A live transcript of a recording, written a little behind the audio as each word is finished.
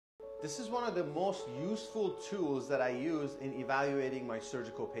This is one of the most useful tools that I use in evaluating my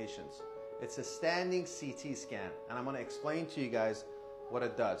surgical patients. It's a standing CT scan, and I'm going to explain to you guys what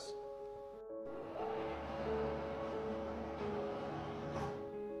it does.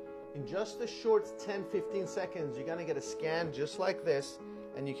 In just a short 10-15 seconds, you're going to get a scan just like this,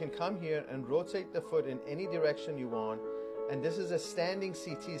 and you can come here and rotate the foot in any direction you want. And this is a standing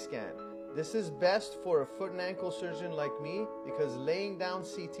CT scan. This is best for a foot and ankle surgeon like me because laying down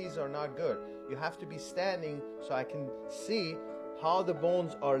CTs are not good. You have to be standing so I can see how the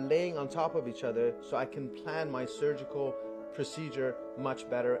bones are laying on top of each other so I can plan my surgical procedure much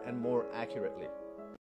better and more accurately.